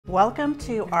Welcome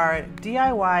to our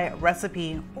DIY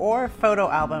recipe or photo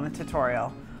album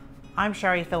tutorial. I'm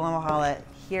Shari Filamahala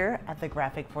here at the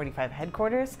Graphic 45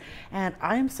 headquarters, and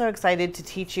I'm so excited to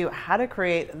teach you how to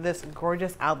create this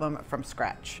gorgeous album from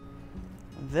scratch.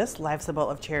 This Life's a Bowl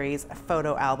of Cherries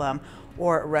photo album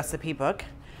or recipe book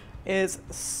is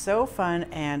so fun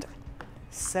and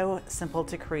so simple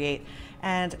to create,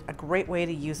 and a great way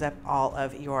to use up all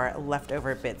of your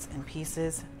leftover bits and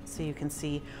pieces. So you can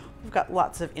see we've got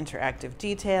lots of interactive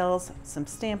details, some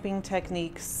stamping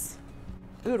techniques,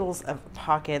 oodles of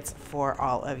pockets for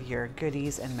all of your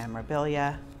goodies and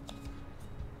memorabilia,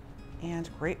 and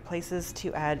great places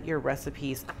to add your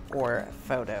recipes or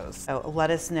photos. So let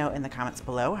us know in the comments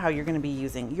below how you're going to be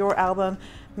using your album.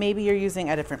 Maybe you're using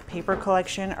a different paper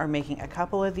collection or making a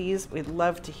couple of these. We'd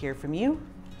love to hear from you.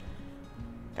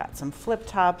 Got some flip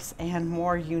tops and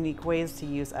more unique ways to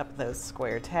use up those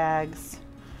square tags.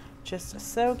 Just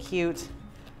so cute,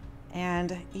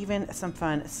 and even some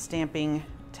fun stamping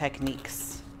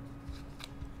techniques.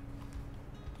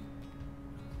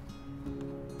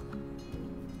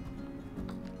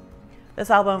 This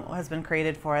album has been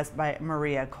created for us by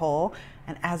Maria Cole,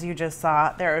 and as you just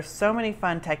saw, there are so many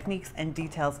fun techniques and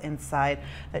details inside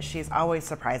that she's always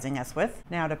surprising us with.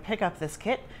 Now, to pick up this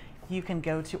kit, you can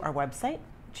go to our website,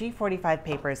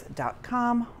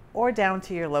 g45papers.com, or down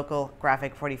to your local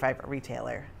Graphic 45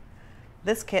 retailer.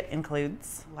 This kit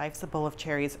includes Life's a Bowl of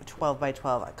Cherries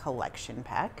 12x12 collection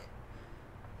pack.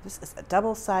 This is a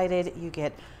double-sided. You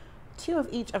get 2 of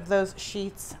each of those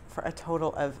sheets for a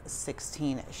total of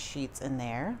 16 sheets in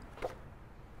there.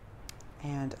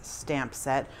 And stamp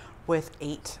set with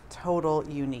 8 total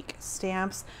unique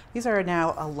stamps. These are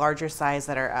now a larger size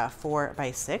that are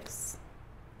 4x6.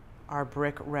 Our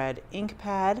brick red ink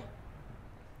pad,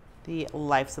 the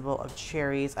Life's a Bowl of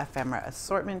Cherries Ephemera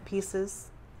assortment pieces,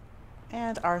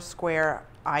 and our square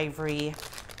ivory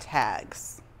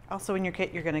tags. Also in your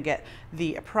kit, you're going to get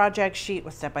the project sheet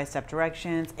with step-by-step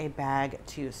directions, a bag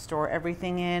to store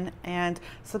everything in, and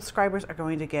subscribers are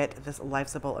going to get this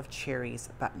Life's a Bowl of Cherries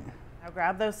button. Now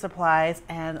grab those supplies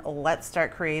and let's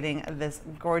start creating this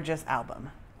gorgeous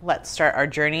album. Let's start our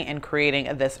journey in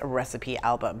creating this recipe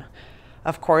album.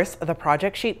 Of course, the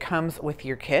project sheet comes with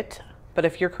your kit, but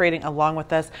if you're creating along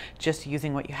with us, just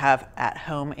using what you have at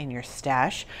home in your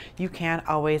stash, you can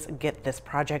always get this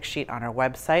project sheet on our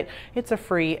website. It's a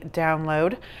free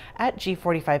download at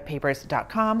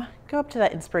g45papers.com. Go up to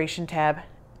that inspiration tab,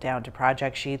 down to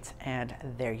project sheets, and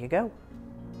there you go.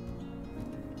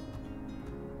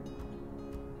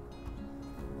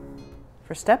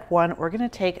 For step 1, we're going to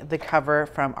take the cover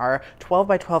from our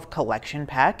 12x12 collection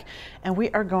pack, and we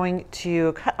are going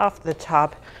to cut off the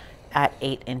top at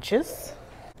 8 inches,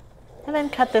 and then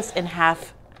cut this in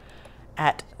half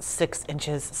at 6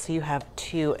 inches, so you have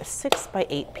 2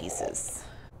 6x8 pieces.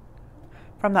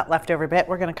 From that leftover bit,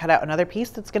 we're going to cut out another piece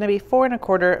that's going to be 4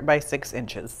 1/4 by 6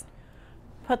 inches.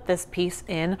 Put this piece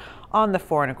in on the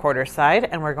 4 1/4 side,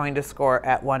 and we're going to score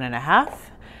at 1 1/2,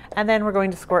 and then we're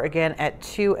going to score again at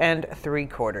 2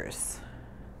 3/4.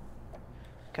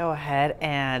 Go ahead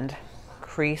and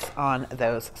crease on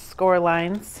those score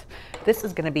lines. This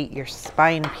is going to be your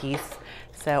spine piece,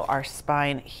 so our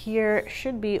spine here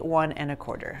should be 1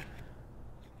 1/4.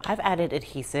 I've added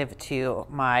adhesive to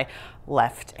my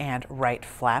left and right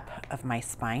flap of my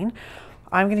spine.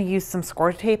 I'm going to use some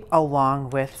score tape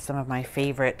along with some of my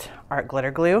favorite art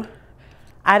glitter glue.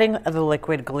 Adding the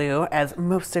liquid glue, as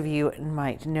most of you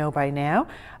might know by now,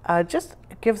 just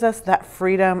gives us that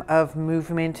freedom of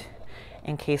movement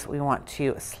in case we want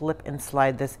to slip and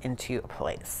slide this into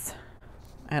place.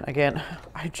 And again,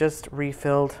 I just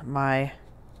refilled my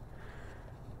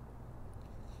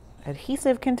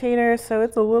adhesive container, so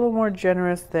it's a little more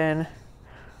generous than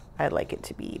I'd like it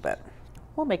to be, but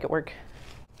we'll make it work.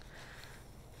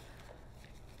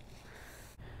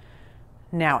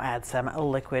 Now add some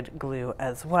liquid glue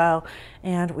as well,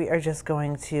 and we are just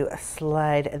going to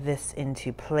slide this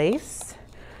into place.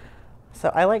 So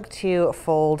I like to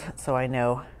fold so I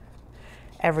know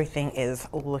everything is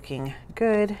looking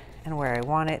good and where I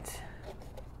want it.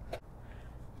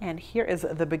 And here is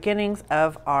the beginnings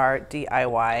of our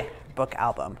DIY book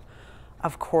album.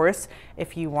 Of course,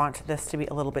 if you want this to be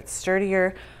a little bit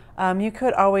sturdier, you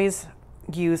could always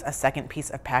use a second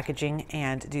piece of packaging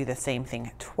and do the same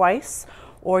thing twice,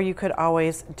 or you could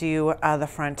always do the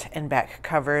front and back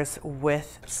covers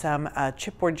with some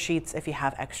chipboard sheets if you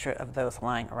have extra of those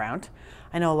lying around.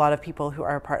 I know a lot of people who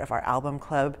are a part of our album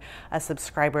club as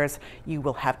subscribers, you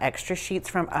will have extra sheets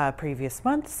from previous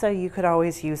months, so you could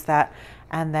always use that,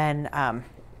 and then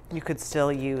you could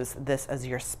still use this as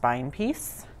your spine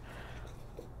piece.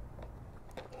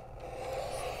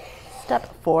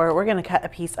 Step 4, we're going to cut a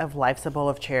piece of Life's a Bowl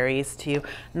of Cherries to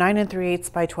 9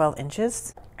 3/8 by 12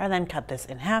 inches, and then cut this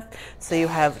in half. So you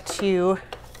have two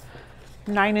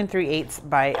 9 3/8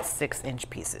 by 6-inch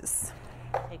pieces.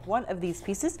 Take one of these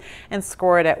pieces and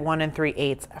score it at 1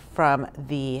 3/8 from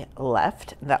the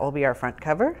left. That will be our front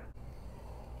cover.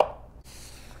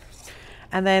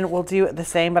 And then we'll do the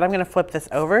same, but I'm going to flip this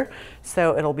over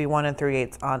so it'll be 1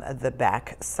 3/8 on the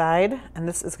back side, and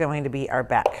this is going to be our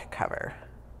back cover.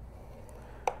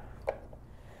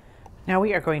 Now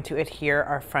we are going to adhere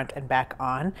our front and back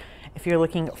on. If you're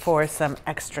looking for some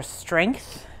extra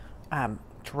strength,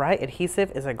 dry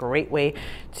adhesive is a great way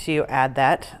to add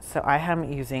that. So I am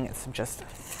using some just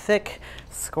thick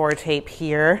score tape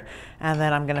here, and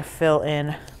then I'm going to fill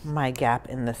in my gap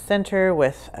in the center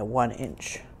with a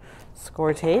 1-inch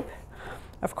score tape.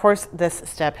 Of course, this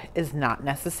step is not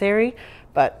necessary,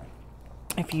 but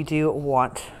if you do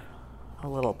want a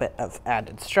little bit of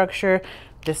added structure,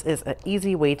 this is an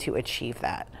easy way to achieve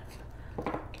that.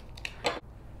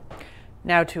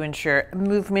 Now to ensure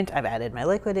movement, I've added my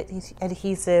liquid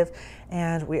adhesive,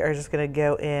 and we are just going to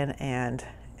go in and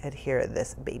adhere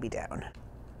this baby down.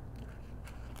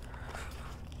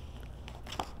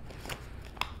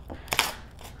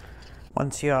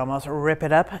 Once you almost rip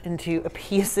it up into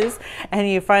pieces and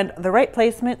you find the right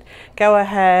placement, go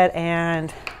ahead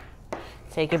and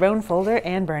take your bone folder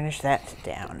and burnish that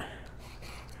down.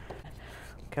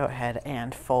 Go ahead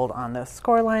and fold on those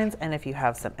score lines, and if you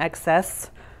have some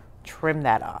excess, trim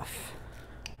that off.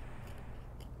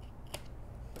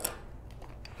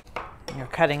 You're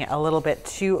cutting it a little bit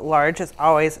too large. It's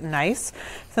always nice,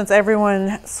 since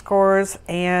everyone scores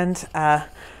and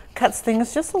cuts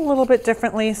things just a little bit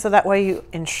differently, so that way you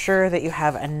ensure that you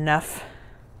have enough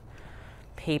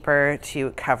paper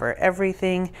to cover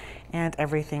everything and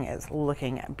everything is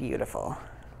looking beautiful.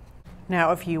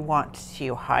 Now, if you want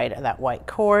to hide that white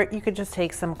core, you could just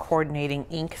take some coordinating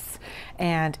inks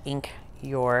and ink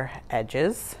your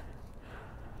edges.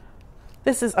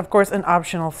 This is, of course, an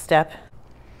optional step.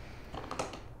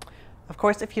 Of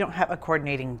course, if you don't have a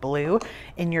coordinating blue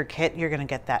in your kit, you're going to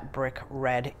get that brick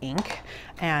red ink,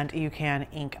 and you can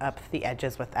ink up the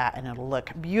edges with that, and it'll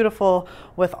look beautiful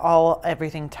with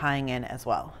everything tying in as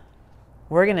well.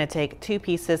 We're going to take two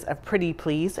pieces of Pretty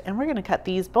Please, and we're going to cut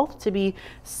these both to be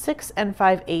 6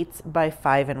 5/8 by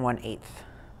 5 1/8.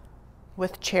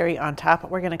 With cherry on top,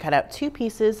 we're going to cut out two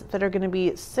pieces that are going to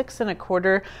be 6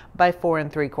 1/4 by 4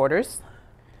 3/4.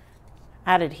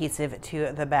 Add adhesive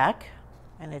to the back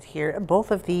and adhere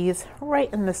both of these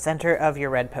right in the center of your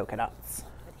red polka dots.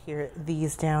 Adhere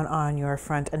these down on your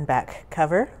front and back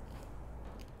cover.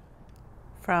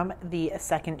 From the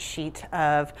second sheet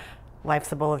of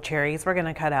Life's a Bowl of Cherries, we're going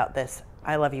to cut out this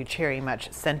 "I love you cherry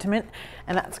much" sentiment,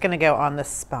 and that's going to go on the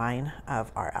spine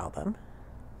of our album.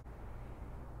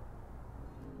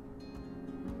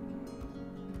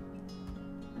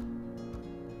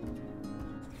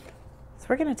 So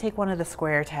we're going to take one of the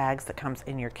square tags that comes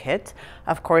in your kit.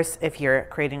 Of course, if you're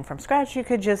creating from scratch, you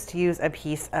could just use a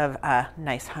piece of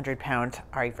nice 100-pound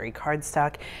Ivory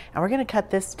cardstock, and we're going to cut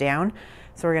this down.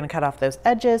 So we're going to cut off those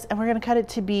edges, and we're going to cut it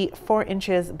to be 4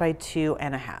 inches by 2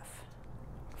 1/2.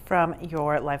 From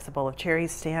your Life's a Bowl of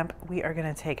Cherries stamp, we are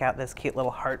going to take out this cute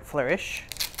little heart flourish.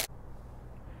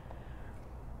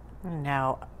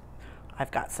 Now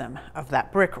I've got some of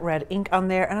that brick red ink on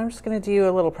there, and I'm just going to do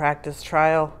a little practice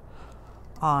trial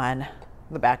on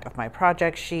the back of my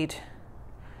project sheet.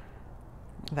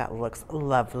 That looks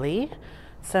lovely.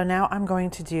 So now I'm going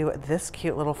to do this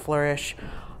cute little flourish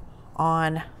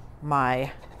on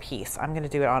my piece. I'm going to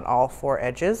do it on all 4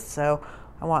 edges. So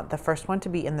I want the first one to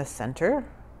be in the center.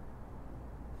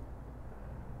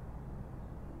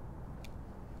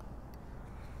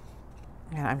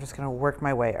 And I'm just going to work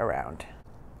my way around.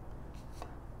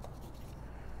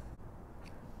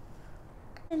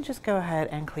 And just go ahead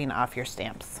and clean off your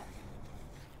stamps.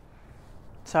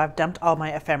 So I've dumped all my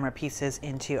ephemera pieces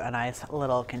into a nice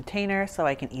little container so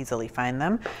I can easily find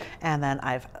them. And then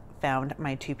I've found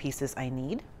my 2 pieces I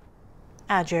need.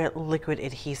 Add your liquid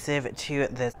adhesive to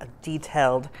this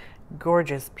detailed,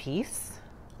 gorgeous piece.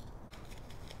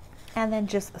 And then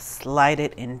just slide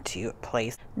it into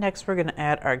place. Next, we're going to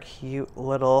add our cute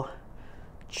little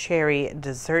cherry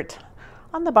dessert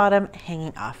on the bottom,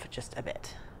 hanging off just a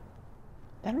bit.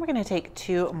 Then we're going to take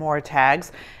 2 more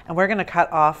tags, and we're going to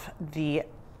cut off the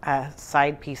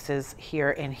side pieces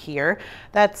here and here.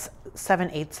 That's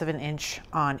 7/8 of an inch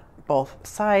on both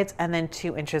sides, and then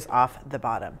 2 inches off the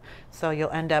bottom. So you'll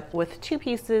end up with 2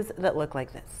 pieces that look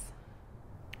like this.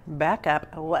 Back up,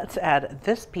 let's add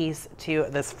this piece to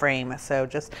this frame. So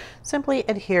just simply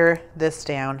adhere this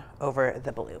down over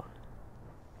the blue.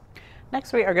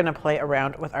 Next, we are going to play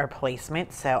around with our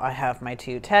placement. So I have my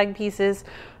 2 tag pieces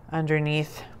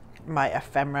underneath my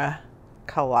ephemera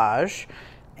collage,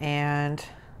 and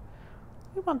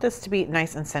we want this to be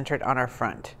nice and centered on our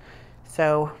front.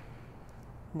 So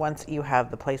once you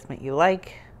have the placement you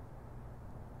like,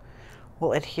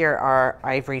 we'll adhere our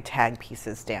ivory tag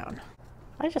pieces down.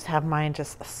 I just have mine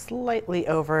just slightly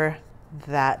over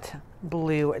that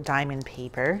blue diamond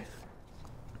paper,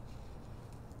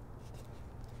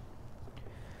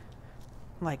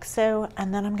 like so,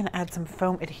 and then I'm going to add some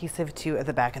foam adhesive to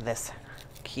the back of this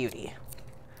cutie.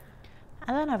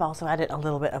 And then I've also added a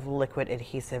little bit of liquid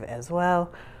adhesive as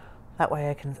well. That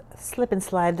way I can slip and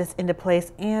slide this into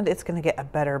place, and it's going to get a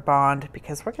better bond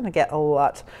because we're going to get a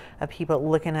lot of people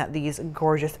looking at these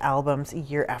gorgeous albums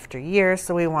year after year.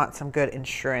 So we want some good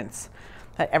insurance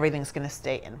that everything's going to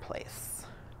stay in place.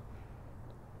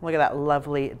 Look at that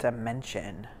lovely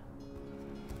dimension.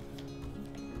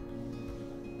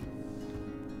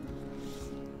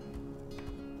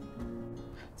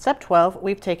 Step 12,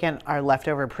 we've taken our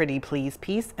leftover Pretty Please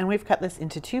piece and we've cut this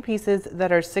into 2 pieces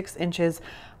that are 6 inches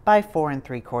by 4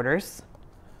 3/4.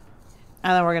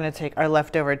 And then we're going to take our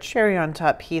leftover cherry on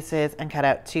top pieces and cut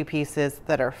out 2 pieces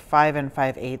that are 5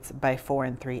 5/8 by 4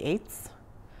 3/8.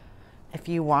 If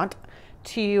you want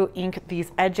to ink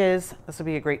these edges, this would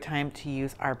be a great time to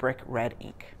use our brick red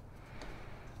ink.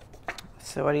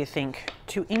 So what do you think?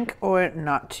 To ink or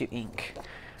not to ink?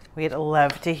 We'd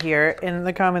love to hear in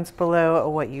the comments below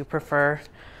what you prefer.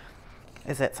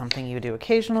 Is it something you do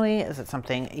occasionally? Is it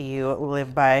something you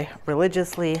live by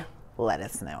religiously? Let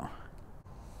us know.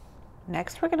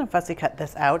 Next, we're going to fussy cut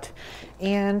this out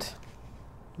and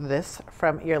this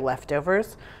from your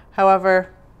leftovers. However,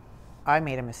 I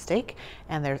made a mistake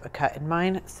and there's a cut in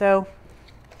mine, so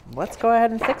let's go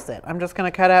ahead and fix it. I'm just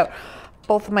going to cut out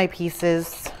both of my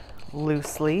pieces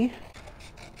loosely.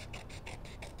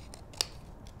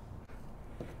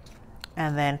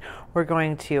 And then we're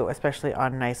going to, especially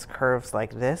on nice curves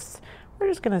like this, we're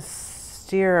just going to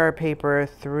steer our paper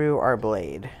through our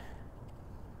blade.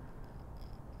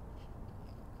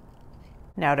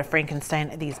 Now to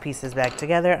Frankenstein these pieces back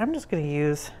together, I'm just going to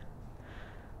use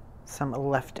some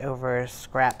leftover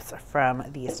scraps from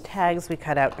these tags we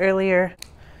cut out earlier.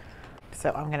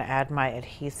 So I'm going to add my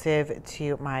adhesive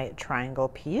to my triangle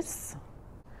piece,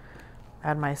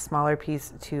 add my smaller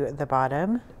piece to the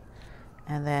bottom,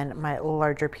 and then my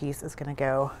larger piece is going to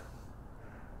go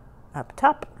up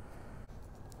top.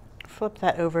 Flip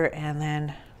that over and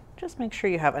then just make sure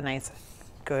you have a nice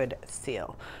good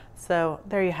seal. So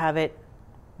there you have it.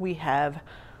 We have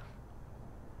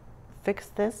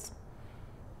fixed this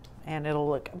and it'll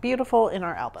look beautiful in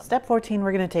our album. Step 14,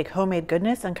 we're going to take homemade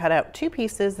goodness and cut out 2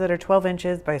 pieces that are 12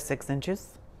 inches by 6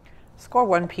 inches. Score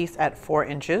 1 piece at 4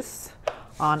 inches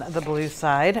on the blue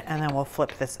side, and then we'll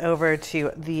flip this over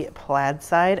to the plaid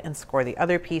side and score the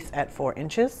other piece at 4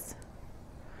 inches.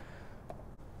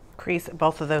 Crease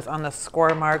both of those on the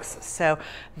score marks so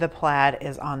the plaid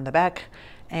is on the back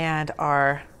and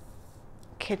our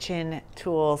kitchen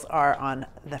tools are on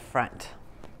the front.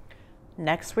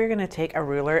 Next, we're going to take a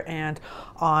ruler and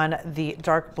on the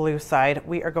dark blue side,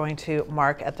 we are going to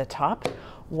mark at the top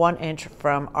 1 inch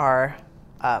from our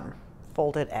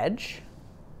folded edge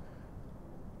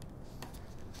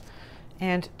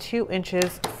and 2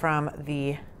 inches from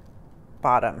the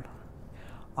bottom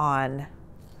on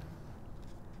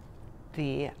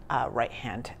the right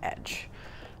hand edge.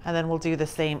 And then we'll do the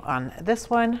same on this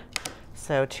one.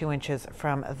 So 2 inches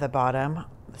from the bottom,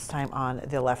 this time on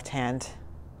the left hand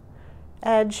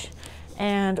edge,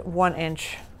 and 1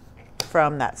 inch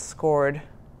from that scored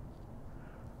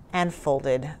and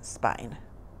folded spine.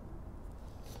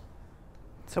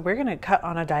 So we're going to cut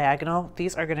on a diagonal.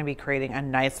 These are going to be creating a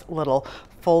nice little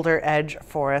folder edge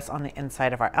for us on the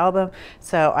inside of our album.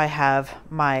 So I have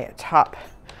my top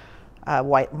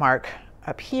white mark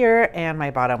up here and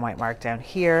my bottom white mark down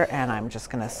here, and I'm just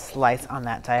going to slice on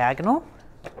that diagonal.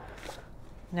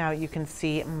 Now you can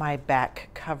see my back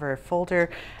cover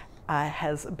folder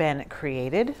has been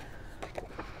created.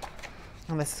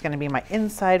 And this is going to be my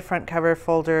inside front cover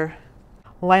folder.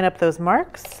 Line up those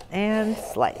marks and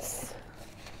slice.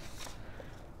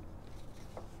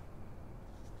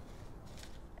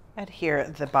 Adhere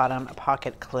the bottom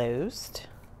pocket closed.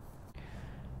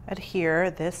 Adhere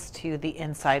this to the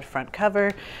inside front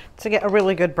cover to get a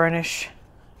really good burnish.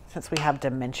 Since we have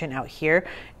dimension out here,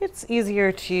 it's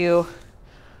easier to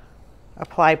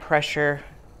apply pressure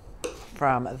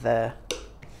from the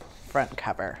front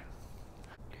cover.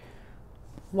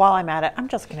 While I'm at it, I'm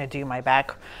just going to do my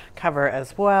back cover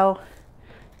as well.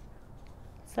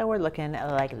 So we're looking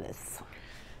like this.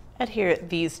 adhere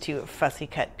these two fussy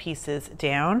cut pieces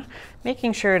down,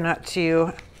 making sure not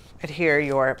to adhere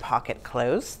your pocket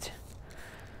closed.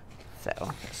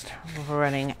 So just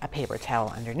running a paper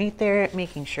towel underneath there,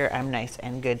 making sure I'm nice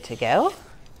and good to go.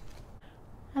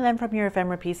 And then from your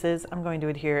ephemera pieces, I'm going to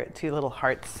adhere two little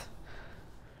hearts.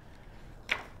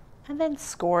 And then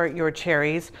score your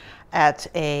cherries at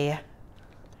a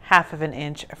 1/2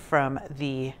 inch from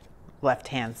the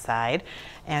left-hand side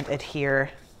and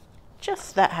adhere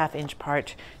just that 1/2 inch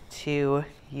part to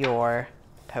your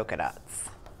polka dots.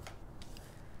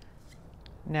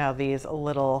 Now these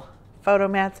little photo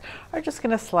mats are just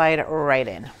going to slide right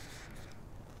in.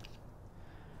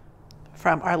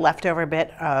 From our leftover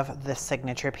bit of the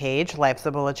signature page, Life's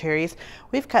a Bowl of Cherries,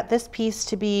 we've cut this piece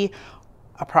to be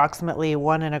approximately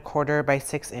 1 1/4 by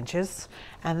 6 inches.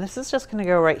 And this is just going to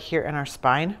go right here in our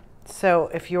spine. So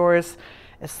if yours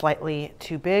is slightly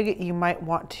too big, you might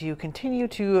want to continue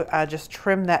to just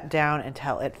trim that down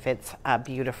until it fits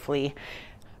beautifully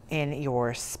in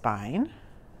your spine.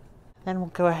 Then we'll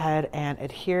go ahead and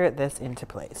adhere this into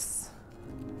place.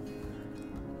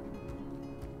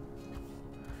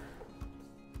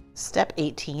 Step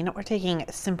 18, we're taking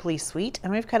Simply Sweet,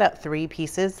 and we've cut out 3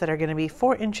 pieces that are going to be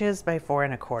 4 inches by 4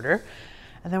 1/4.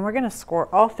 And then we're going to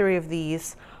score all 3 of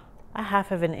these a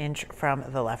 1/2 inch from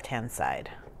the left-hand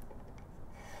side.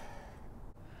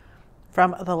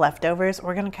 From the leftovers,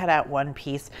 we're going to cut out 1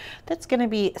 piece that's going to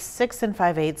be 6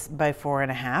 5/8 by 4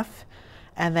 1/2.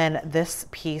 And then this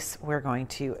piece we're going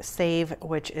to save,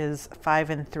 which is 5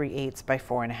 3/8 by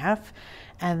 4 1/2.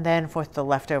 And then for the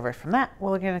leftover from that,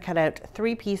 we're going to cut out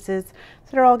 3 pieces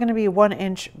that are all going to be 1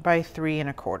 inch by 3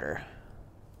 1/4.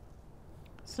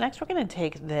 So next we're going to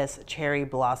take this cherry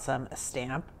blossom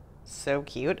stamp. So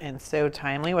cute and so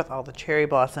timely with all the cherry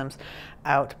blossoms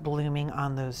out blooming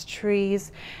on those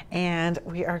trees. And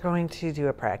we are going to do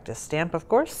a practice stamp, of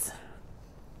course.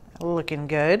 Looking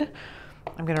good.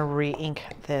 I'm going to re-ink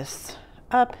this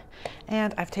up,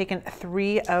 and I've taken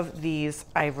 3 of these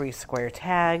Ivory square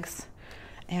tags,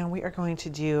 and we are going to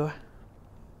do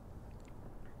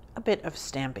a bit of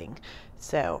stamping.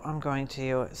 So I'm going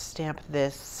to stamp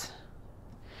this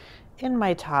in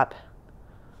my top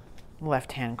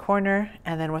left-hand corner,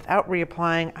 and then without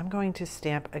reapplying, I'm going to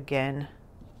stamp again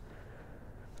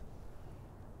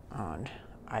on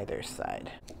either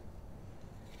side.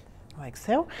 Like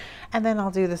so. And then I'll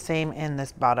do the same in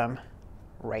this bottom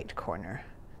right corner.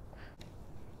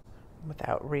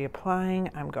 Without reapplying,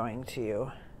 I'm going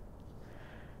to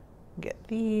get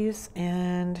these,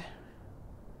 and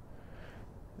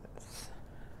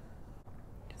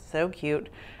so cute,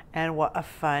 and what a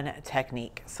fun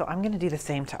technique. So I'm going to do the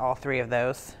same to all 3 of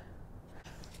those.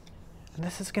 And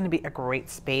this is going to be a great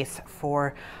space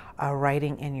for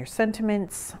writing in your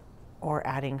sentiments or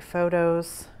adding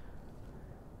photos.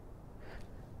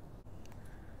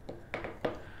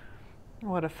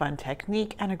 What a fun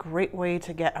technique, and a great way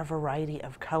to get a variety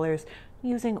of colors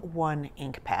using 1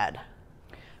 ink pad.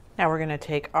 Now we're going to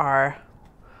take our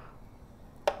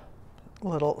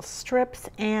little strips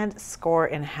and score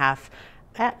in half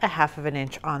at a 1/2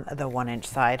 inch on the 1 inch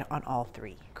side on all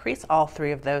 3. Crease all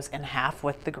 3 of those in half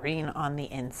with the green on the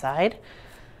inside,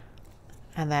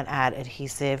 and then add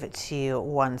adhesive to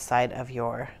one side of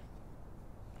your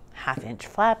 1/2 inch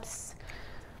flaps.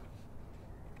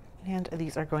 And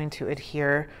these are going to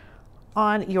adhere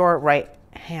on your right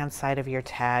hand side of your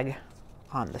tag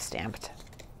on the stamped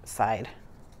side.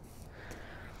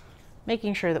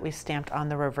 Making sure that we stamped on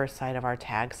the reverse side of our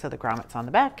tag so the grommet's on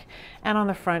the back, and on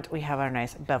the front we have our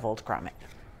nice beveled grommet.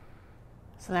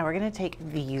 So now we're going to take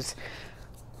these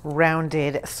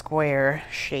rounded square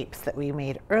shapes that we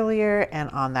made earlier, and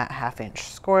on that 1/2 inch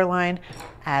score line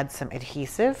add some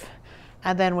adhesive,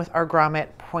 and then with our grommet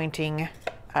pointing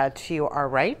to our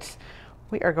right,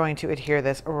 we are going to adhere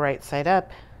this right side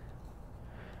up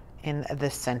in the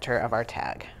center of our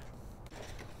tag.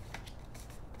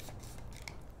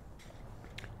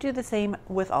 Do the same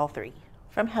with all 3.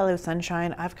 From Hello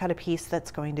Sunshine, I've cut a piece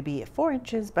that's going to be 4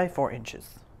 inches by 4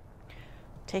 inches.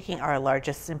 Taking our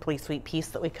largest Simply Sweet piece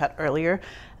that we cut earlier,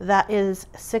 that is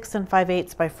 6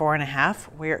 5/8 by 4 1/2.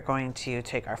 We're going to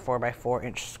take our 4 by 4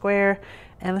 inch square,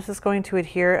 and this is going to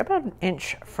adhere about 1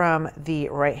 inch from the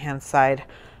right hand side,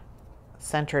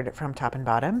 centered from top and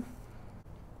bottom.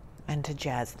 And to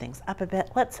jazz things up a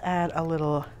bit, let's add a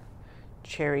little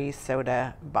cherry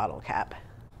soda bottle cap.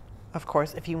 Of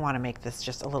course, if you want to make this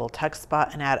just a little tuck spot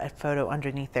and add a photo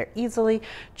underneath there easily,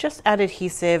 just add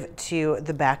adhesive to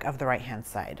the back of the right hand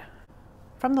side.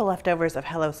 From the leftovers of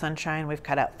Hello Sunshine, we've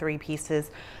cut out 3 pieces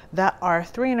that are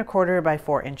 3 1/4 by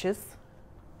 4 inches.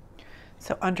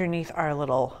 So underneath our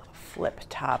little flip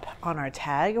top on our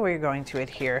tag where you're going to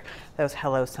adhere those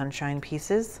Hello Sunshine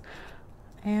pieces.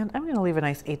 And I'm going to leave a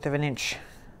nice 1/8 of an inch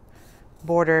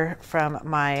border from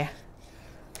my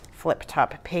flip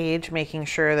top page, making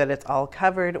sure that it's all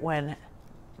covered when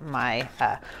my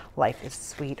Life is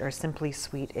Sweet or Simply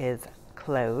Sweet is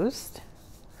closed.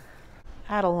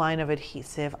 Add a line of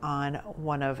adhesive on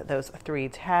one of those 3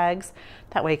 tags.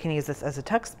 That way you can use this as a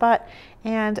tuck spot,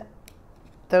 and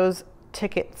those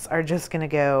tickets are just going to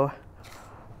go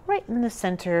right in the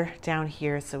center down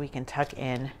here so we can tuck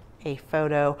in a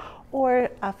photo or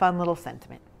a fun little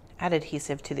sentiment. Add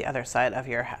adhesive to the other side of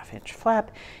your 1/2 inch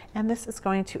flap, and this is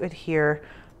going to adhere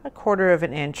 1/4 of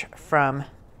an inch from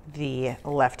the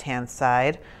left hand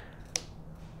side,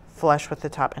 flush with the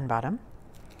top and bottom.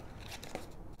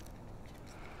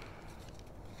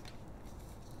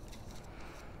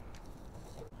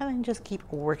 And then just keep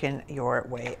working your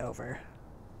way over.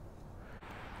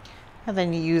 And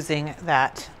then using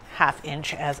that 1/2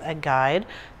 inch as a guide,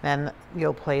 then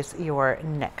you'll place your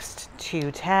next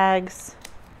 2 tags.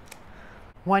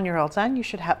 When you're all done, you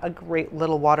should have a great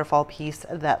little waterfall piece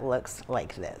that looks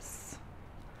like this.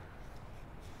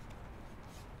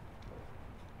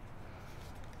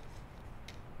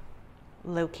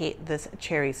 Locate this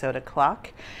cherry soda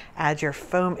clock, add your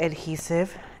foam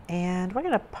adhesive, and we're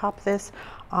going to pop this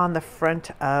on the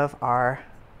front of our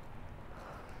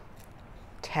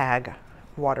tag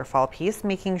waterfall piece,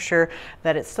 making sure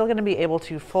that it's still going to be able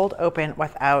to fold open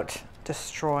without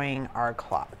destroying our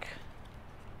clock.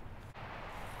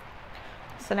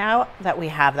 So now that we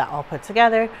have that all put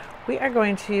together, we are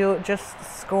going to just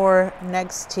score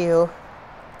next to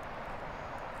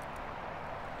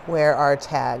where our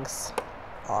tags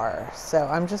are. So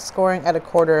I'm just scoring at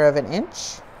 1/4 of an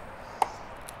inch.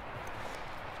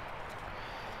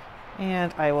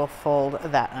 And I will fold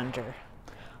that under.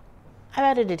 I've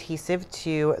added adhesive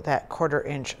to that 1/4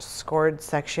 inch scored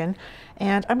section,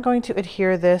 and I'm going to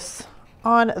adhere this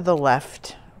on the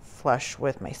left, flush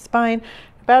with my spine,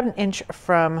 about 1 inch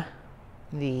from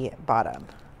the bottom.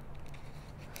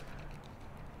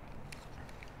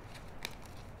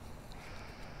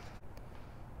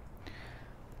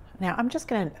 Now I'm just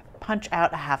going to punch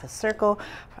out a 1/2 circle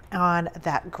on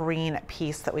that green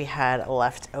piece that we had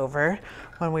left over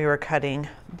when we were cutting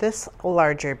this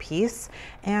larger piece,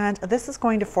 and this is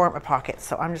going to form a pocket.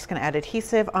 So I'm just going to add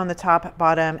adhesive on the top,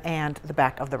 bottom, and the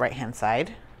back of the right hand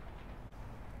side.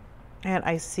 And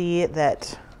I see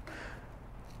that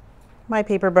my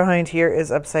paper behind here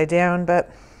is upside down,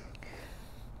 but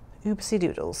oopsie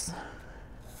doodles.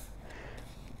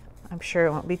 I'm sure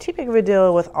it won't be too big of a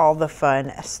deal with all the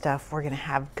fun stuff we're going to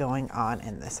have going on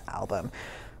in this album.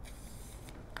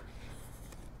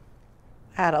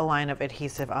 Add a line of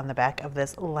adhesive on the back of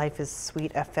this Life is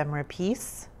Sweet ephemera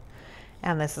piece.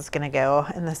 And this is going to go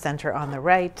in the center on the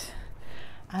right.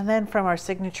 And then from our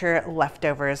signature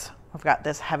leftovers, we've got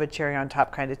this have a cherry on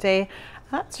top kind of day.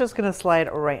 That's just going to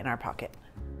slide right in our pocket.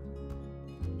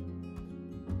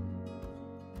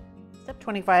 Step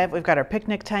 25, we've got our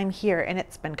picnic time here, and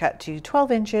it's been cut to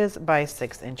 12 inches by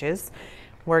 6 inches.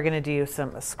 We're going to do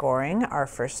some scoring. Our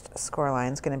first score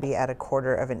line is going to be at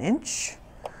 1/4 of an inch,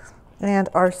 and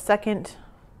our second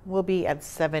will be at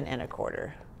 7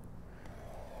 1/4.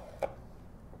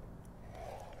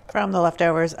 From the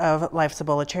leftovers of Life's a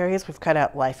Bowl of Cherries, we've cut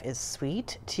out Life is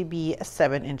Sweet to be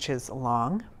 7 inches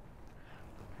long.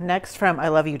 Next, from I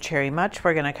Love You Cherry Much,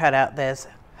 we're going to cut out this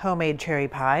homemade cherry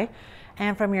pie.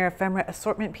 And from your ephemera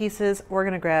assortment pieces, we're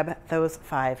going to grab those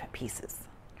 5 pieces.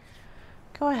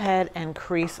 Go ahead and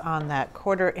crease on that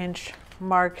 1/4 inch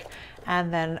mark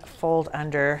and then fold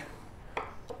under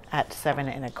at 7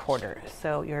 1/4.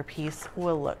 So your piece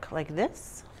will look like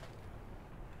this.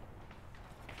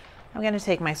 I'm going to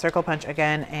take my circle punch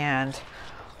again, and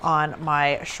on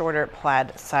my shorter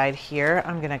plaid side here,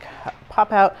 I'm going to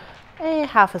pop out a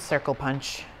 1/2 circle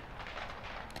punch.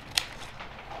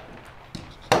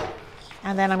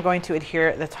 And then I'm going to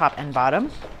adhere the top and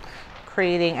bottom,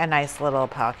 creating a nice little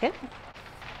pocket.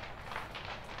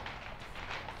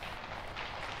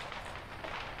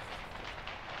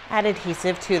 Add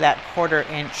adhesive to that 1/4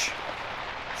 inch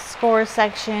score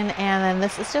section, and then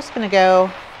this is just going to go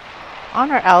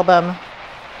on our album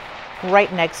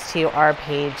right next to our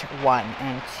page 1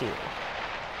 and 2.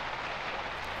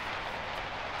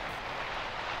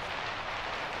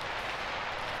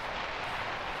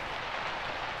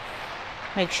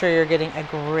 Make sure you're getting a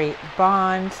great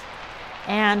bond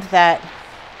and that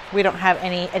we don't have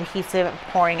any adhesive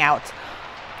pouring out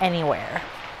anywhere.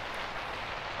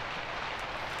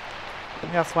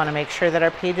 We also want to make sure that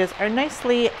our pages are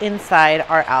nicely inside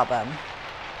our album.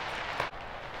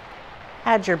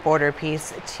 Add your border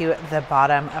piece to the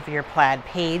bottom of your plaid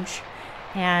page,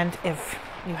 and if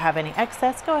you have any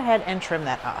excess, go ahead and trim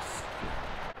that off.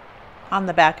 On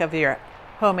the back of your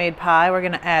homemade pie, we're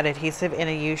going to add adhesive in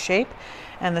a U shape,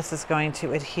 and this is going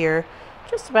to adhere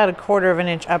just about 1/4 of an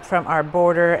inch up from our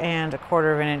border and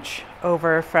 1/4 of an inch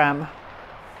over from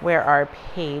where our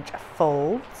page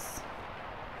folds.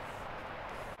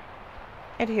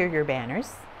 Adhere your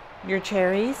banners, your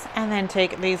cherries, and then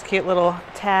take these cute little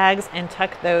tags and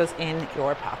tuck those in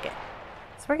your pocket.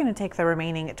 So we're going to take the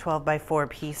remaining 12 by 4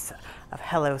 piece of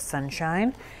Hello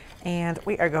Sunshine, and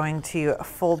we are going to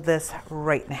fold this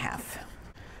right in half.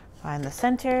 Find the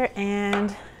center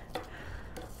and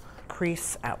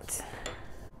crease out.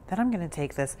 Then I'm going to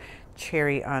take this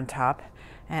cherry on top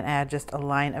and add just a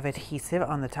line of adhesive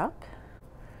on the top.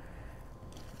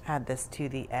 Add this to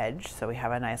the edge so we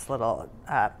have a nice little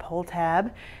pull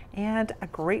tab and a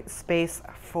great space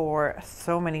for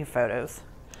so many photos.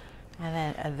 And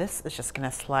then this is just going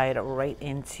to slide right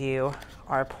into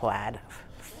our plaid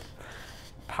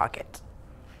pocket.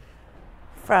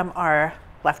 From our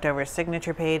leftover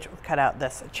signature page, we've cut out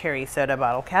this cherry soda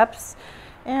bottle caps,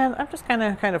 and I'm just going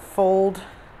to kind of fold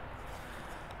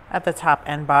at the top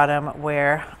and bottom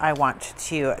where I want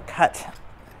to cut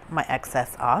my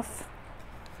excess off.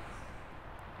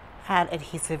 Add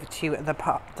adhesive to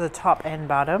the top and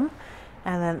bottom,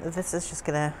 and then this is just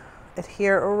going to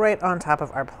adhere right on top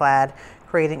of our plaid,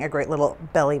 creating a great little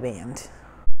belly band.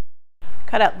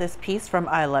 Cut out this piece from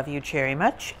I Love You Cherry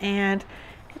Much, and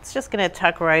it's just going to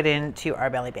tuck right into our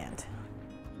belly band.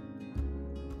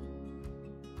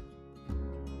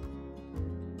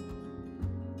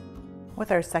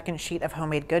 With our second sheet of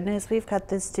homemade goodness, we've cut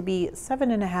this to be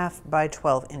 7.5 by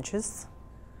 12 inches.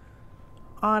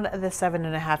 On the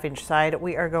 7.5 inch side,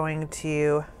 we are going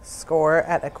to score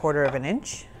at 1/4 of an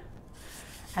inch.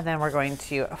 And then we're going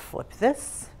to flip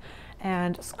this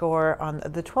and score on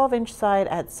the 12 inch side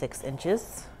at 6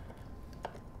 inches.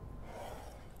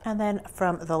 And then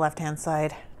from the left-hand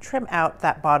side, trim out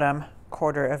that bottom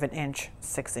 1/4 of an inch,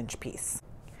 6 inch piece.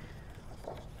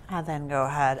 And then go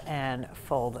ahead and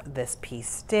fold this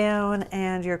piece down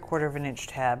and your 1/4 of an inch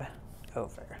tab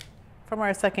over. From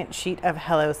our second sheet of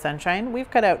Hello Sunshine, we've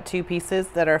cut out 2 pieces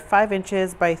that are 5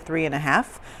 inches by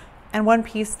 3.5 and 1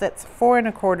 piece that's 4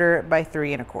 1/4 by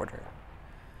 3 1/4.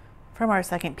 From our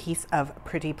second piece of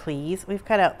Pretty Please, we've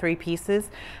cut out 3 pieces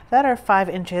that are 5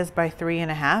 inches by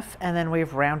 3.5, and then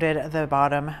we've rounded the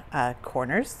bottom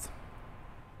corners.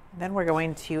 Then we're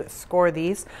going to score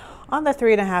these on the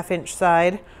 3.5 inch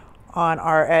side on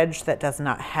our edge that does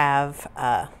not have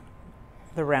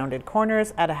the rounded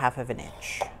corners at 1/2 of an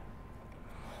inch.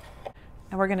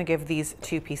 And we're going to give these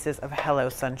 2 pieces of Hello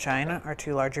Sunshine, our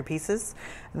 2 larger pieces,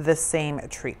 the same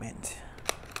treatment.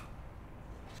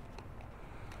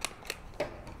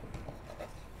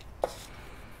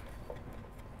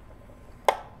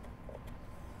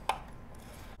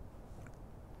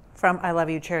 From I Love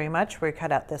You Cherry Much, we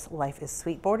cut out this Life is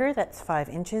Sweet border that's 5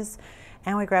 inches,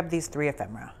 and we grab these 3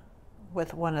 ephemera.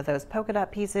 With one of those polka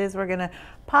dot pieces, we're going to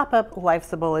pop up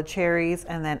Life's a Bowl of Cherries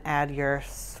and then add your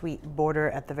sweet border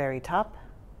at the very top.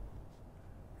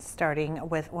 Starting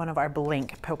with one of our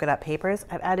blank polka dot papers,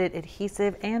 I've added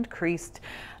adhesive and creased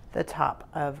the top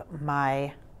of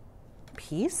my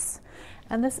piece,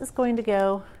 and this is going to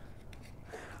go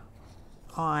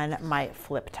on my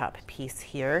flip top piece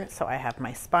here. So I have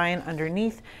my spine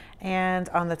underneath, and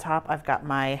on the top I've got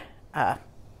my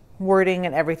wording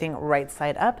and everything right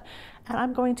side up, and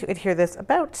I'm going to adhere this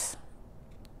about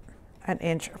 1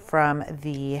 inch from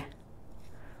the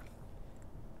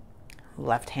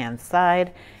left hand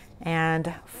side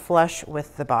and flush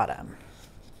with the bottom.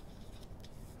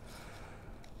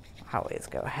 Always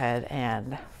go ahead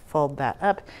and fold that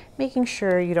up, making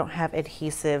sure you don't have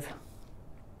adhesive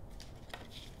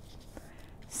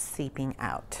seeping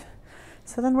out.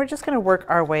 So then we're just going to work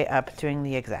our way up doing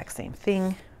the exact same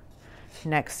thing.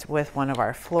 Next, with one of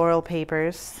our floral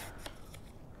papers,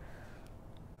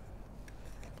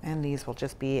 and these will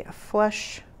just be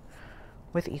flush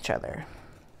with each other.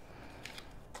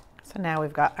 So now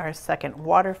we've got our second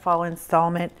waterfall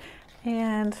installment,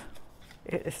 and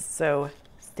it is so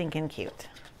stinking cute.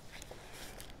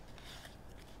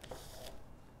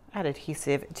 Add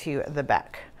adhesive to the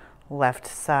back left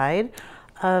side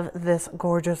of this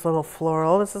gorgeous little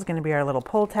floral. This is going to be our little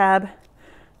pull tab,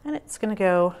 and it's going to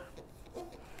go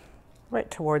right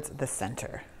towards the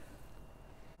center.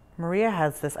 Maria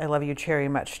has this I Love You Cherry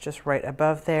Much just right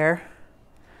above there,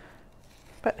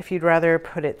 but if you'd rather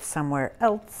put it somewhere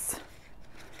else,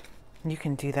 you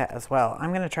can do that as well.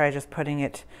 I'm going to try just putting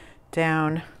it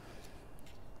down,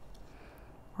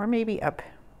 or maybe up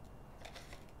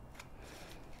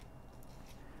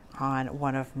on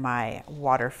one of my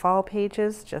waterfall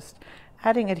pages, just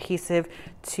adding adhesive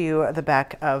to the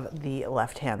back of the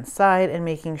left-hand side and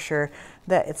making sure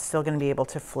that it's still going to be able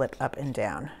to flip up and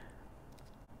down.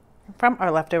 From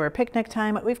our leftover picnic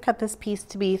time, we've cut this piece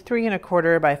to be 3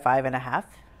 1/4 by 5 1/2.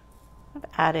 I've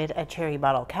added a cherry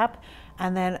bottle cap,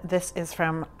 and then this is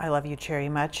from I Love You Cherry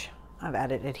Much. I've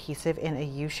added adhesive in a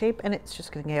U shape, and it's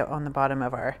just going to go on the bottom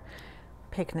of our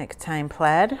picnic time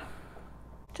plaid,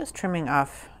 just trimming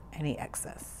off any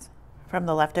excess. From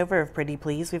the leftover of Pretty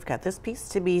Please, we've got this piece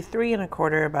to be 3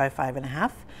 1/4 by 5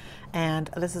 1/2. And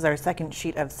this is our second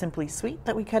sheet of Simply Sweet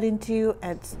that we cut into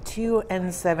at 2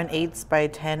 7/8 by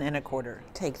 10 1/4.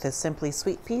 Take this Simply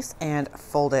Sweet piece and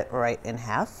fold it right in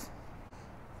half.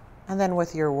 And then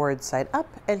with your word side up,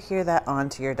 adhere that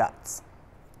onto your dots.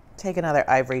 Take another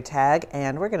ivory tag,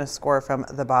 and we're going to score from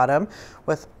the bottom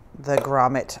with the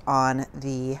grommet on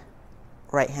the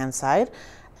right-hand side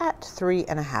at 3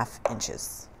 1/2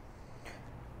 inches.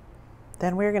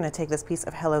 Then we're going to take this piece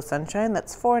of Hello Sunshine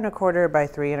that's 4 1/4 by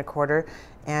 3 1/4,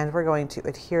 and we're going to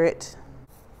adhere it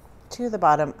to the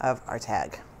bottom of our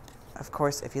tag. Of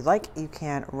course, if you'd like, you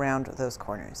can round those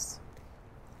corners.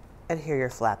 Adhere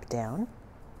your flap down.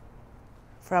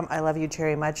 From I Love You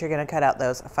Cherry Much, you're going to cut out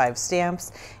those 5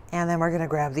 stamps, and then we're going to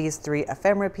grab these 3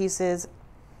 ephemera pieces.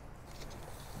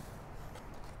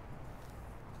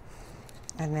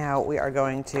 And now we are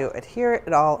going to adhere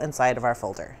it all inside of our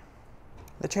folder.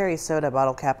 The cherry soda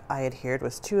bottle cap I adhered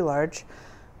was too large,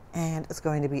 and it's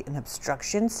going to be an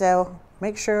obstruction, so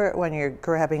make sure when you're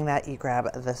grabbing that you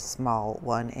grab the small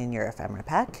one in your ephemera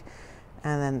pack.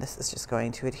 And then this is just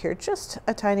going to adhere just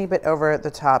a tiny bit over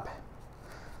the top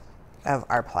of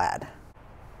our plaid.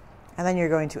 And then you're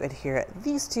going to adhere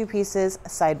these 2 pieces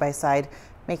side by side,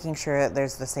 making sure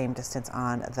there's the same distance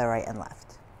on the right and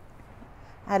left.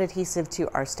 Add adhesive to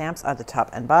our stamps on the top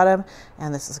and bottom,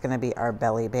 and this is going to be our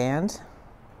belly band.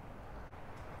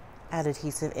 Add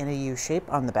adhesive in a U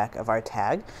shape on the back of our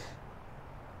tag.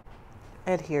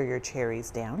 Adhere your cherries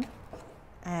down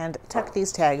and tuck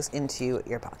these tags into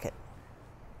your pocket.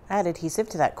 Add adhesive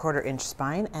to that 1/4 inch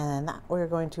spine, and that we're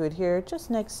going to adhere just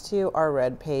next to our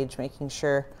red page, making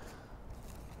sure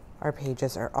our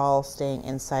pages are all staying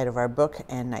inside of our book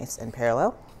and nice and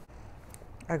parallel.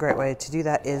 A great way to do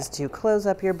that is to close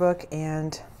up your book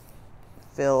and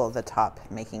fill the top,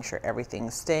 making sure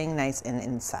everything's staying nice and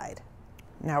inside.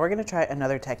 Now we're going to try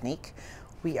another technique.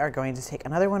 We are going to take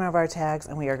another one of our tags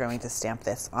and we are going to stamp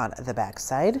this on the back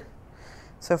side.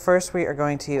 So first we are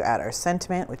going to add our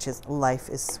sentiment, which is Life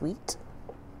is Sweet.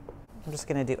 I'm just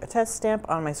going to do a test stamp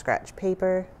on my scratch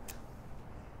paper,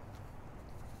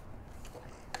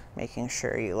 making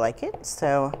sure you like it.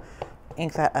 So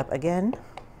ink that up again.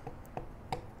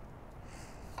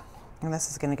 And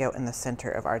this is going to go in the center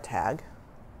of our tag.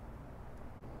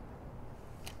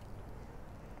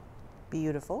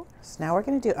 Beautiful. So now we're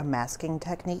going to do a masking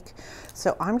technique.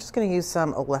 So I'm just going to use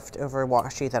some leftover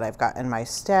washi that I've got in my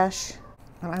stash.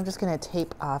 And I'm just going to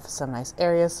tape off some nice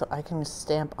areas so I can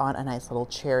stamp on a nice little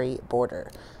cherry border.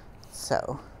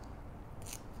 So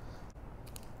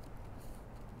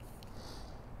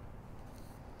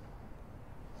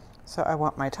I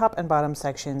want my top and bottom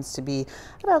sections to be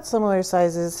about similar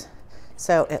sizes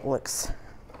so it looks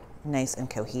nice and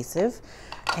cohesive.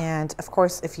 And of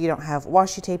course, if you don't have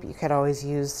washi tape, you could always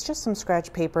use just some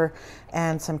scratch paper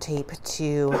and some tape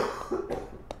to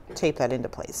tape that into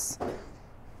place.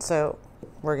 So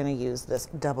we're going to use this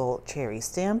double cherry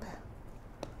stamp.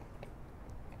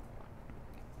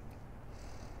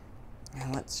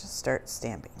 And let's just start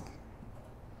stamping.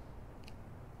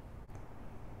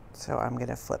 So I'm going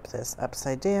to flip this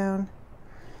upside down.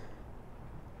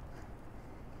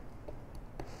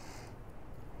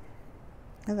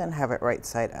 And then have it right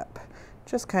side up.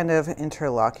 Just kind of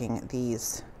interlocking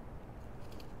these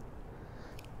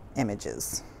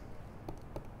images.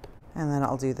 And then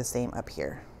I'll do the same up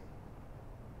here.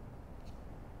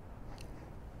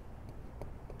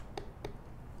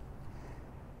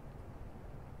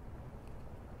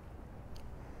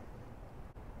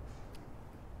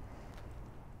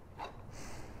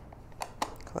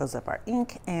 Close up our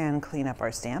ink and clean up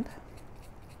our stamp.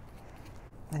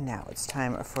 And now it's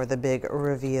time for the big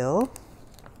reveal.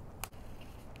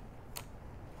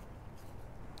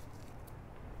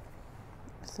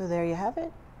 So there you have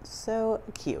it. So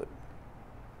cute.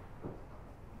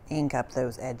 Ink up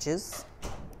those edges.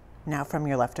 Now from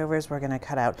your leftovers, we're going to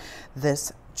cut out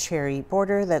this cherry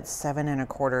border that's 7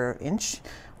 1/4 inch.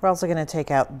 We're also going to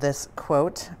take out this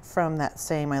quote from that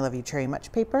same I Love You Cherry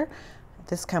Much paper.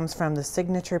 This comes from the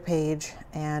signature page,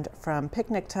 and from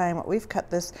picnic time, we've cut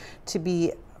this to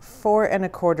be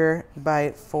 4¼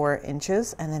 by 4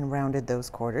 inches and then rounded those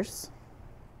quarters.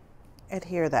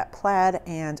 Adhere that plaid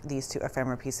and these 2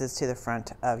 ephemera pieces to the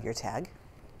front of your tag.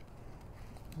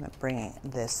 Bringing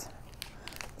this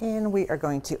in, we are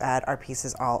going to add our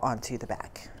pieces all onto the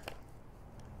back.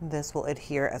 This will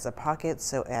adhere as a pocket,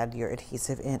 so add your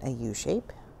adhesive in a U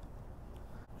shape.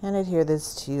 And adhere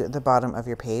this to the bottom of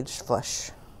your page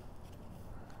flush.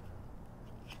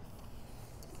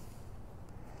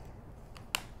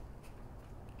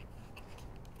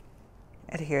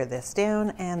 Adhere this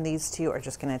down, and these 2 are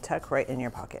just going to tuck right in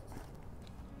your pocket.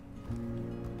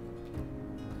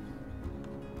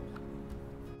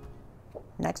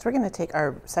 Next, we're going to take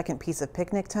our second piece of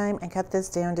picnic time and cut this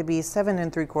down to be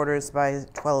 7¾ by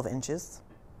 12 inches.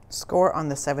 Score on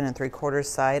the 7¾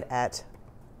 side at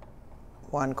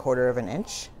 1/4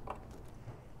 inch.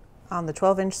 On the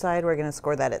 12-inch side, we're going to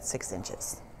score that at 6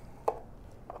 inches.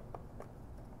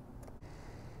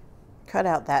 Cut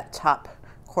out that top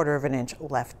 1/4 inch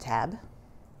left tab.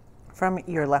 From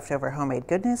your leftover homemade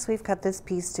goodness, we've cut this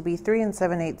piece to be 3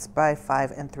 7/8 by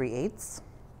 5 3/8.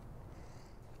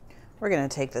 We're going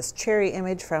to take this cherry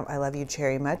image from I Love You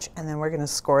Cherry Much, and then we're going to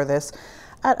score this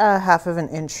at a 1/2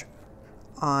 inch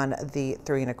on the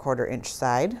 3 1/4 inch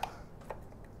side.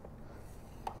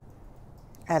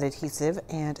 Add adhesive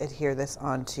and adhere this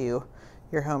onto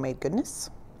your homemade goodness.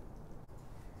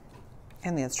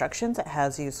 In the instructions, it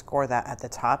has you score that at the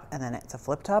top, and then it's a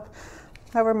flip top.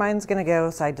 However, mine's going to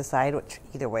go side to side, which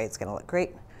either way it's going to look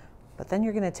great. But then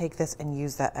you're going to take this and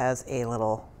use that as a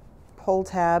little pull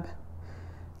tab.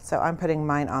 So I'm putting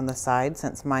mine on the side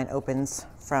since mine opens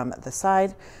from the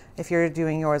side. If you're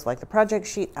doing yours like the project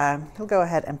sheet, you'll go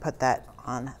ahead and put that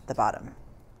on the bottom.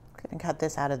 Go ahead and cut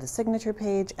this out of the signature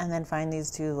page and then find these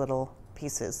 2 little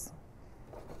pieces.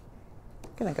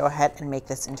 I'm going to go ahead and make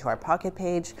this into our pocket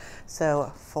page.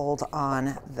 So fold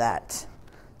on that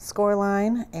score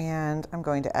line, and I'm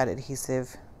going to add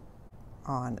adhesive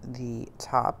on the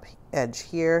top edge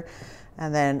here,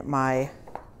 and then my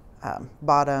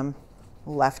bottom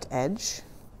left edge.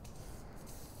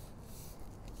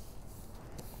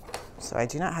 So I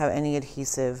do not have any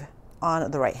adhesive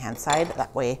on the right hand side.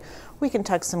 That way we can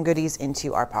tuck some goodies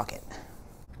into our pocket.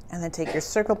 And then take your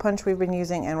circle punch we've been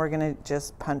using, and we're going to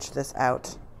just punch this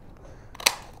out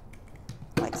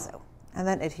like so. And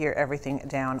then adhere everything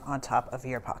down on top of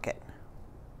your pocket.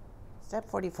 Step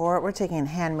 44, we're taking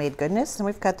handmade goodness, and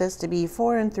we've cut this to be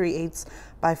 4 3/8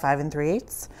 by 5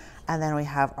 3/8. And then we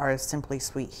have our Simply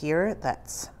Sweet here,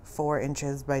 that's 4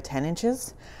 inches by 10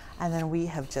 inches. And then we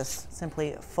have just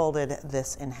simply folded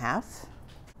this in half.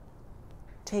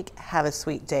 Take Have a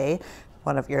Sweet Day,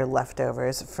 one of your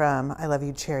leftovers from I Love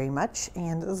You Cherry Much,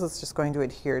 and this is just going to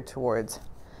adhere towards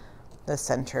the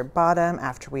center bottom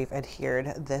after we've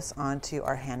adhered this onto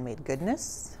our handmade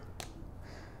goodness.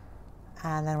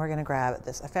 And then we're going to grab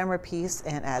this ephemera piece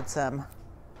and add some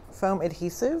foam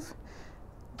adhesive.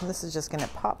 And this is just going to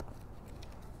pop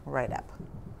right up.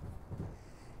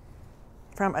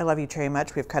 From I Love You Cherry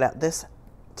Much, we've cut out this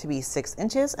to be 6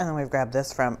 inches, and then we've grabbed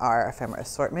this from our ephemera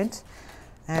assortment.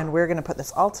 And we're going to put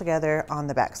this all together on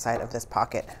the back side of this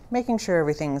pocket, making sure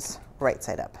everything's right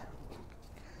side up.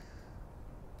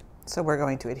 So we're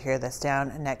going to adhere this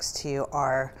down next to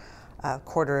our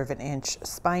 1/4 inch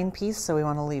spine piece. So we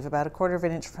want to leave about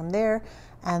 1/4 inch from there,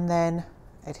 and then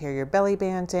adhere your belly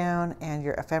band down and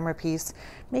your ephemera piece,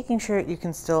 making sure you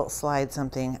can still slide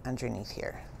something underneath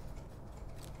here.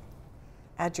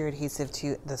 Add your adhesive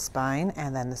to the spine,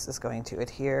 and then this is going to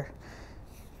adhere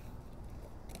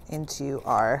into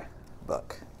our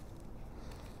book.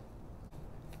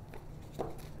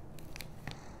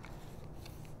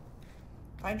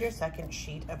 Find your second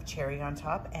sheet of cherry on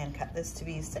top and cut this to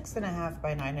be 6 1/2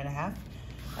 by 9 1/2.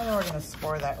 And then we're going to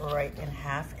score that right in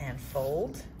half and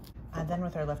fold. And then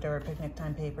with our leftover picnic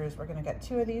time papers, we're going to get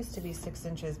 2 of these to be 6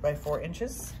 inches by 4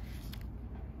 inches.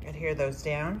 Adhere those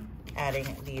down,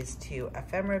 adding these 2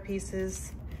 ephemera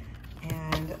pieces.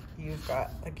 And you've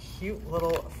got a cute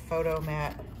little photo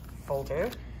mat folder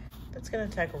that's going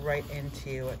to tuck right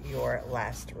into your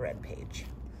last red page.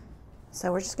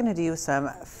 So we're just going to do some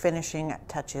finishing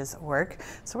touches work.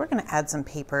 So we're going to add some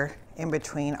paper in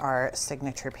between our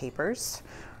signature papers.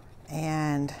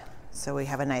 And so we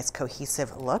have a nice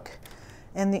cohesive look.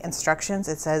 In the instructions,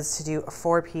 it says to do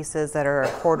 4 pieces that are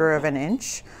 1/4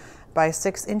 inch by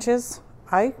 6 inches.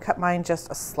 I cut mine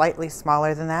just slightly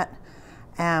smaller than that,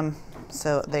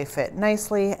 so they fit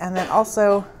nicely. And then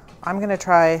also, I'm going to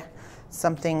try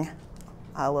something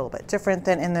a little bit different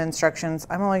than in the instructions.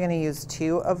 I'm only going to use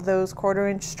 2 of those 1/4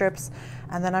 inch strips,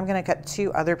 and then I'm going to cut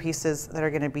 2 other pieces that are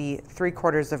going to be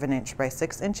 3/4 inch by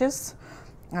 6 inches.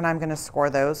 and I'm going to score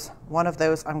those. One of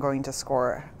those I'm going to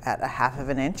score at 1/2 of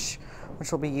an inch,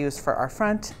 which will be used for our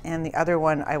front, and the other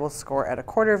one I will score at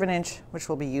 1/4 of an inch, which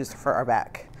will be used for our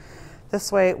back.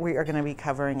 This way we are going to be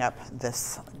covering up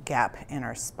this gap in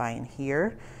our spine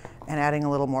here and adding a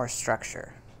little more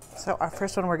structure. So our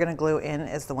first one we're going to glue in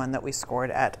is the one that we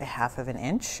scored at 1/2 of an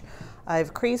inch.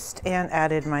 I've creased and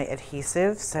added my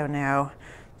adhesive, so now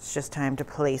it's just time to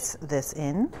place this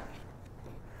in.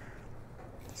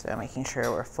 So making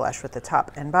sure we're flush with the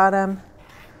top and bottom.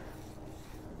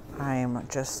 I'm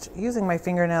just using my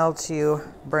fingernail to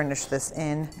burnish this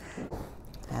in,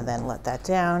 and then let that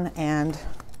down and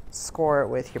score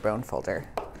with your bone folder.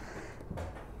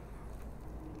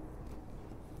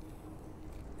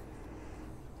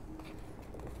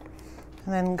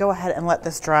 And then go ahead and let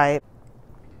this dry.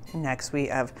 Next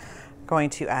we are going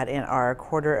to add in our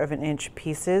 1/4 of an inch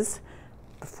pieces.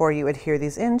 Before you adhere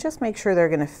these in, just make sure they're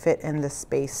going to fit in the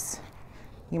space.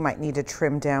 You might need to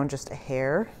trim down just a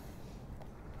hair.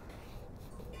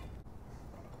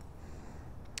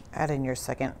 Add in your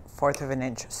second 1/4 of an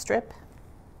inch strip.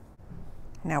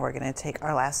 Now we're going to take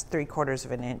our last 3/4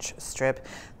 of an inch strip.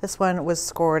 This one was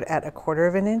scored at 1/4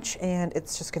 of an inch, and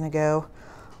it's just going to go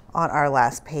on our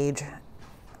last page.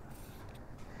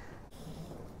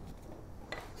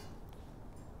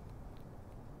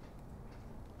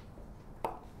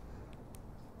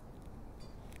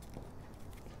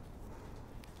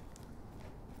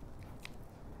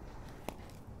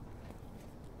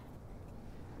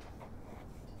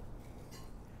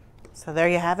 So there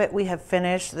you have it. We have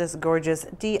finished this gorgeous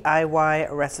DIY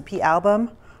recipe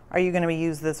album. Are you going to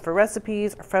use this for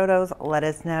recipes or photos? Let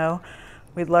us know.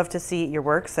 We'd love to see your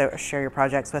work, so share your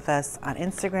projects with us on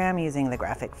Instagram using the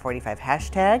graphic45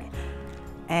 hashtag.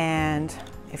 And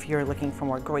if you're looking for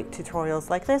more great tutorials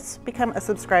like this, become a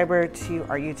subscriber to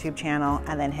our YouTube channel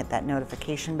and then hit that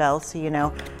notification bell so you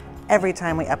know every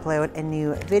time we upload a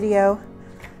new video.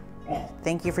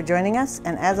 Thank you for joining us,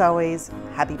 and as always,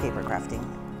 happy paper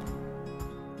crafting.